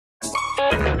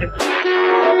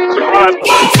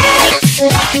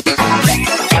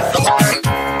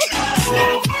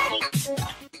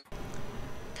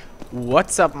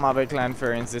What's up, Mobile Clan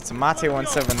friends? It's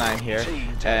Mate179 here,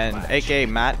 and aka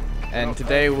Matt, and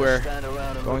today we're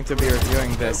going to be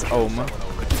reviewing this OHM,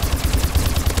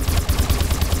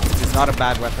 which is not a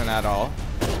bad weapon at all.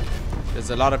 There's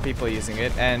a lot of people using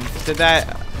it, and today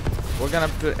we're gonna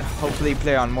hopefully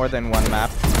play on more than one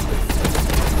map.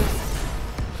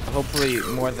 Hopefully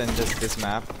more than just this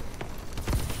map.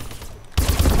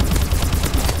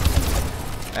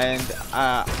 And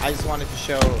I just wanted to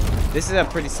show, this is a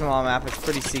pretty small map, it's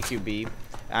pretty CQB.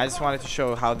 I just wanted to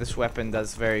show how this weapon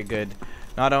does very good,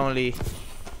 not only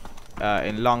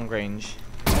in long range,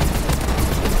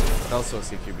 but also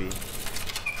CQB.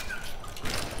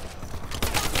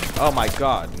 Oh my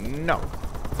god, no.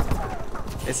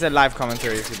 It's a live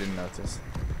commentary if you didn't notice.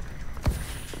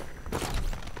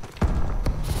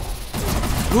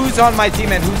 Who's on my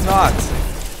team and who's not?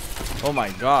 Oh my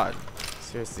god.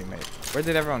 Seriously, mate. Where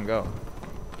did everyone go?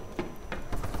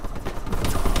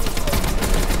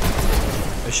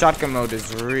 The shotgun mode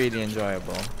is really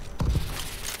enjoyable.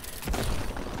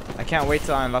 I can't wait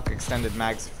till I unlock extended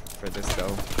mags for this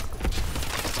though.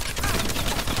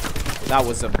 That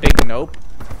was a big nope.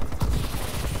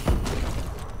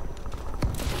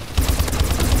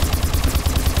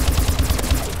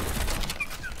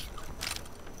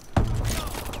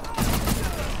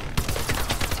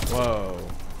 Whoa.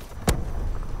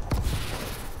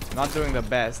 Not doing the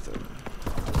best. There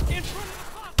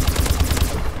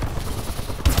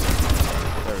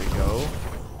we go.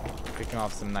 Picking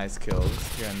off some nice kills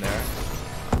here and there.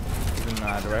 Even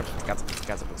the rep.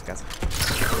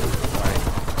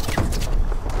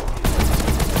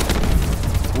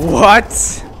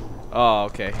 What? Oh,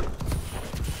 okay.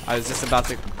 I was just about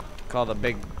to call the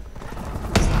big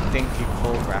stinky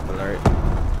bullcrap alert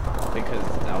because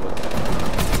that was.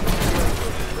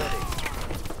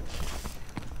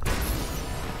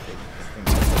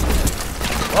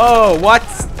 Oh, what?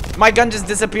 My gun just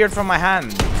disappeared from my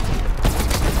hand.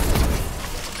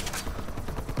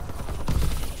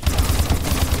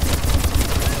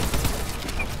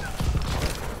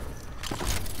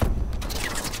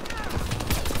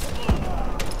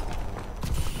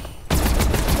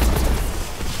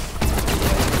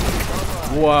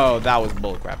 Whoa, that was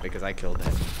bullcrap because I killed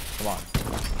him. Come on.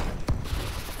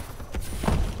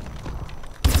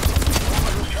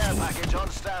 Care package on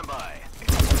standby.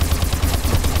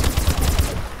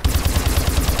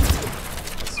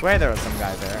 I swear there was some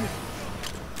guy there.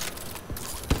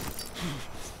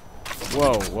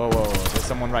 Whoa, whoa, whoa, whoa. There's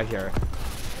someone right here.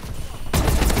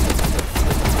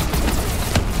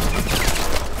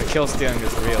 The kill stealing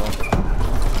is real.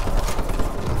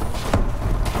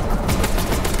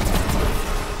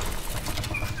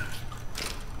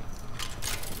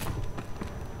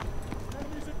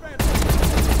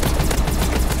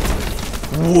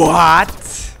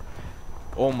 What?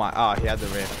 Oh my, oh, he had the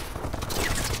rift.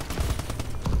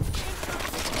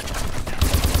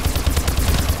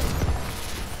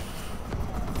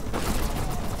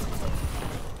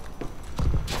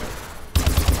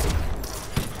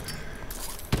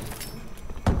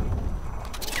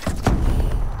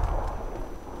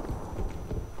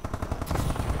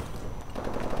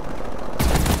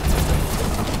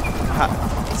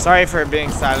 Sorry for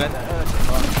being silent.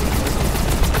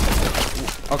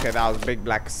 Okay, that was big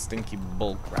black stinky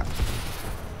bull crap.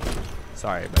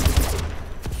 Sorry, but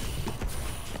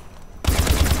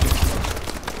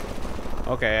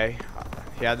okay,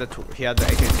 he had the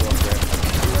AK-12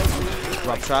 there.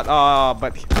 Drop shot. Oh,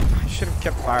 but I should have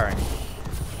kept firing.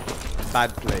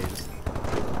 Bad plays.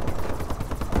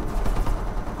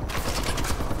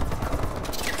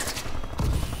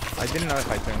 I didn't know if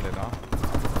I turned it off.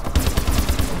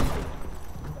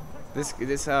 This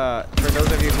for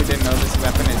those of you who didn't know, this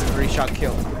weapon is 3-shot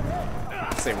kill.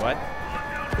 Say what?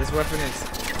 This weapon is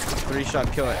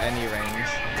 3-shot kill at any range.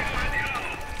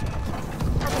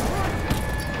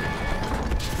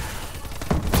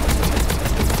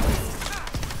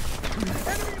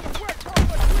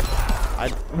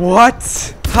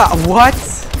 What? Ha, what?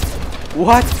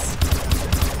 What?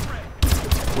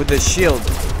 With the shield.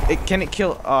 Can it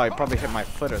kill? Oh, it probably hit my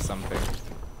foot or something.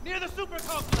 Near the super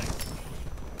complex.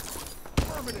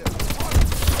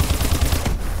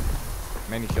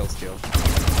 Many kill steal.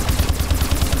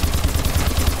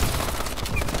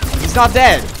 He's not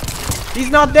dead. He's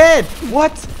not dead.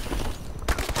 What?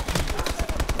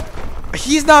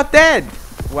 He's not dead.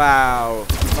 Wow.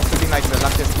 Must have been like the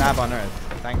luckiest nab on earth.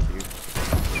 Thank you.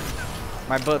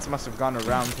 My bullets must have gone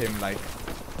around him like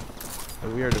the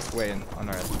weirdest way on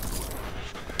earth.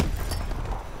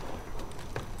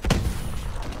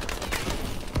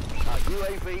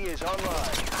 UAV is online.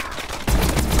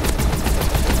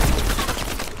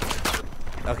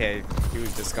 Okay, he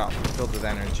just got filled with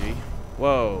energy.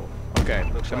 Whoa. Okay,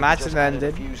 Looks the like match you has just added a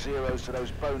ended, few zeros to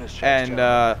those bonus checks, and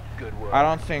gentlemen. Good work. I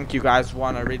don't think you guys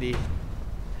want to really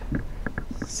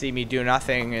see me do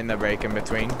nothing in the break in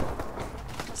between.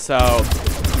 So,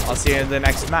 I'll see you in the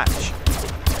next match.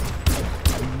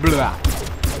 Blah.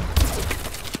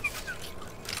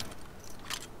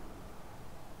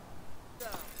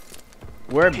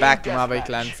 We're back, Mabe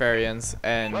Clan Farians,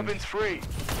 and Weapons free.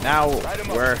 now Light 'em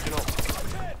up, we're Sentinel.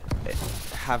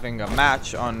 having a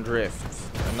match on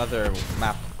Drift, another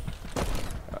map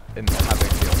in the Havoc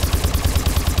DLC.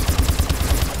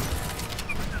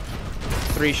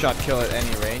 3-shot kill at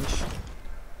any range.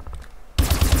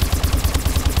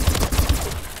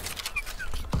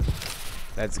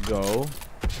 Let's go.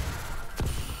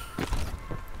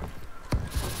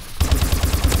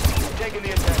 Taking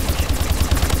the advantage.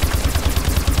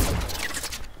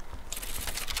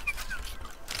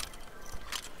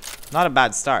 Not a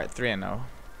bad start, 3-0.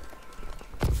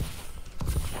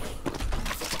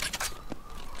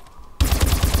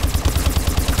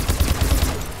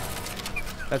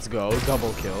 Let's go,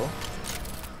 double kill.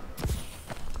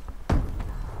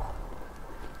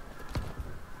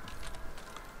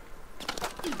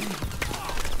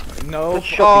 No,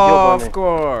 oh, of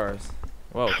course.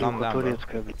 Whoa, calm down, bro. There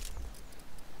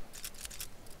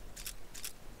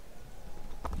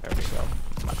we go,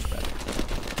 much better.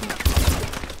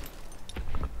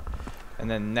 And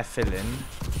then Nephilim.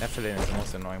 Nephilim is the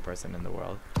most annoying person in the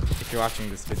world. If you're watching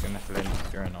this video, Nephilim,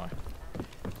 you're annoying.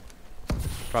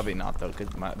 Probably not though, because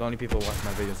the only people who watch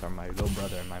my videos are my little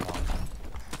brother and my mom.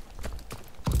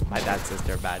 My dad says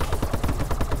they're bad.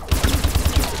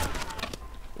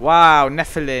 Wow,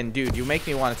 Nephilim, dude, you make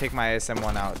me want to take my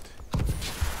SM1 out.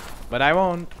 But I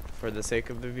won't. For the sake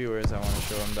of the viewers, I want to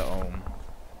show them the ohm.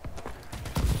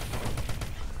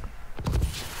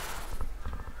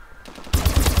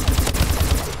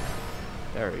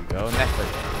 There we go,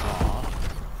 Nephilim. Aww.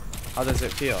 How does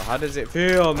it feel? How does it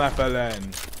feel,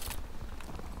 Nephilim?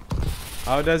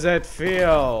 How does it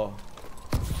feel?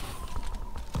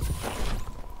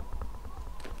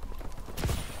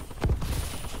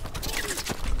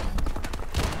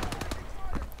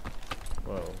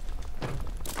 Whoa.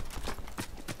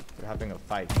 We're having a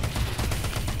fight.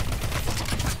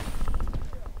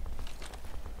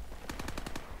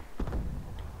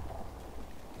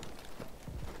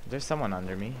 There's someone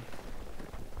under me.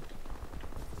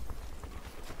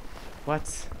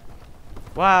 What?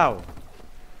 Wow!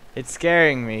 It's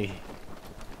scaring me.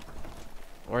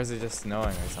 Or is it just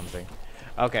snowing or something?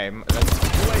 Okay, let's...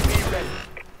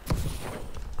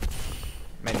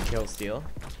 Many kill steal.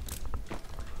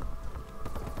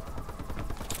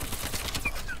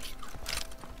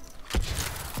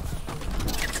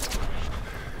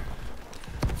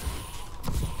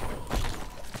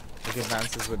 Big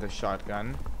advances with the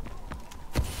shotgun.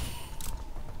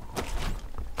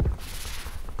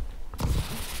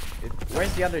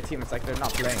 Where's the other team? It's like they're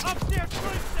not playing.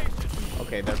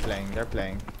 Okay, they're playing. They're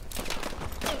playing.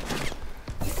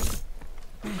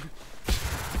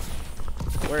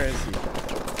 Where is he?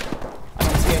 I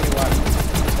don't see anyone.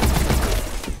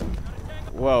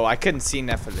 Whoa, I couldn't see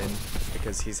Nephilim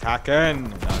because he's hacking. No,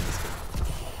 I'm just kidding.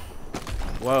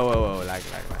 Whoa, whoa, whoa, lag,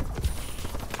 lag, lag.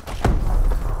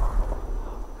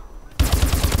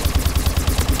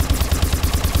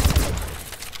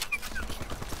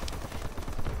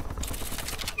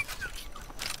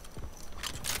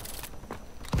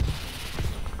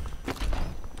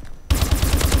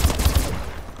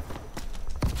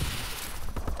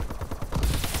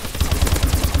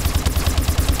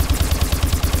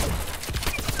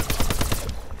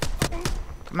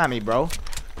 Come at me, bro.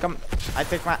 Come. I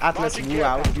take my Atlas Wu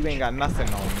out. You ain't got nothing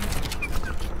on me.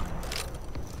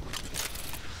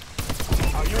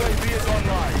 Our UAV is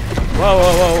online. Whoa,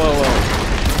 whoa, whoa, whoa, whoa.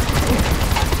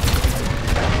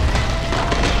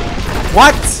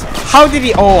 What? How did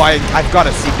he? Oh, I've got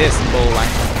to see this bull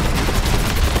line.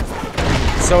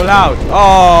 So loud.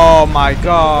 Oh my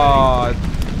god.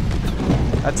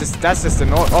 That's just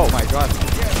annoying. Oh my god.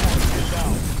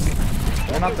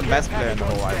 You're not the best player in the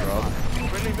whole wide world.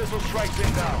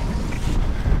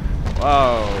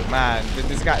 Whoa, man. Did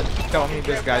this guy tell me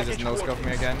this guy just no-scoped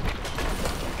me again?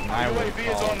 I will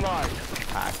call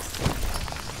hacks.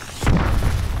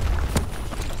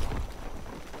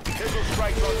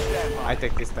 I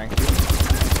take this, thank you.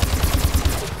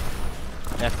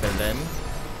 Nephilim.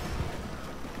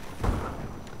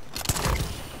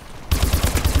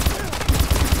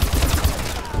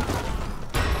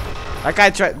 That guy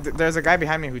tried. There's a guy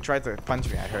behind me who tried to punch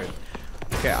me, I heard.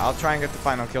 Okay, I'll try and get the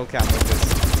final kill cam with this.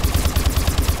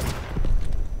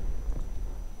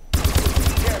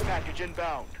 Care package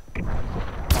inbound. Come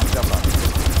on, jump up.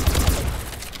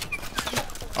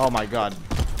 Oh my god.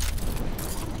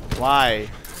 Why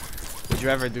would you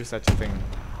ever do such a thing?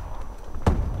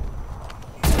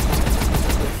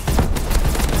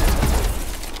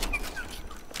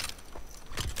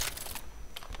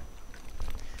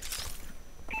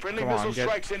 Friendly Come on, missile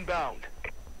strikes inbound.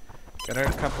 Get a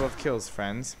couple of kills,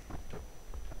 friends.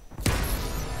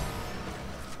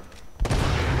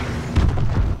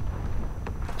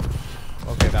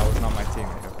 Okay, that was not my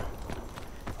teammate. Okay.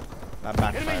 That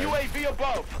backfired. Enemy UAV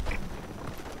above.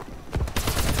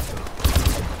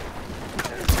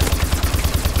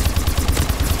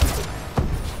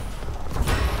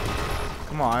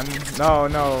 Come on. No,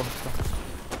 no.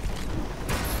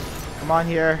 Come on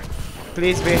here.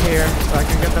 Please be here so I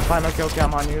can get the final kill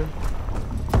cam on you.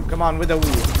 Come on with the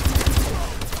woo.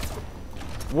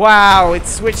 Wow, it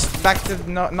switched back to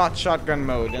not shotgun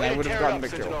mode and I would have gotten the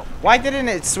kill. Why didn't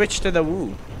it switch to the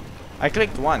woo? I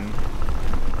clicked one.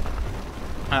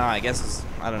 I guess,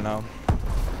 I don't know.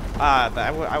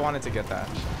 I wanted to get that.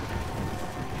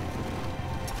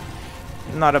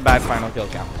 Not a bad final kill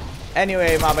cam.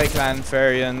 Anyway, Mabe Clan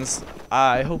Farians,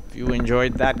 I hope you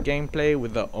enjoyed that gameplay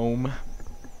with the OHM.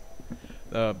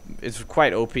 It's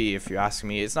quite OP if you ask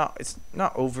me. It's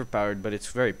not overpowered, but it's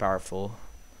very powerful,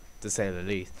 to say the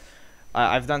least.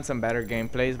 I've done some better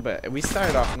gameplays, but we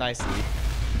started off nicely,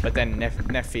 but then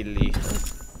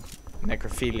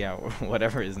Necrophilia, or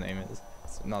whatever his name is,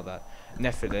 it's not that,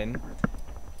 Nephilim,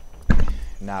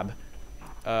 Nab,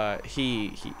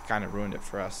 he kind of ruined it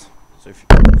for us. So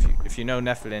if you know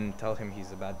Nephilim, tell him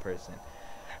he's a bad person.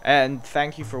 And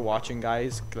thank you for watching,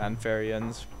 guys,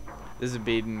 Clanfarians. This has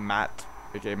been Matt,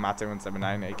 aka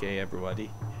Matt179, aka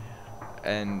everybody.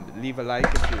 And leave a like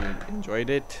if you enjoyed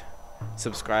it.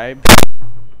 Subscribe,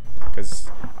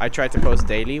 because I try to post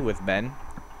daily with Ben.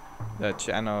 The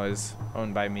channel is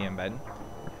owned by me and Ben.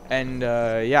 And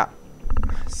yeah,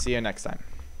 see you next time.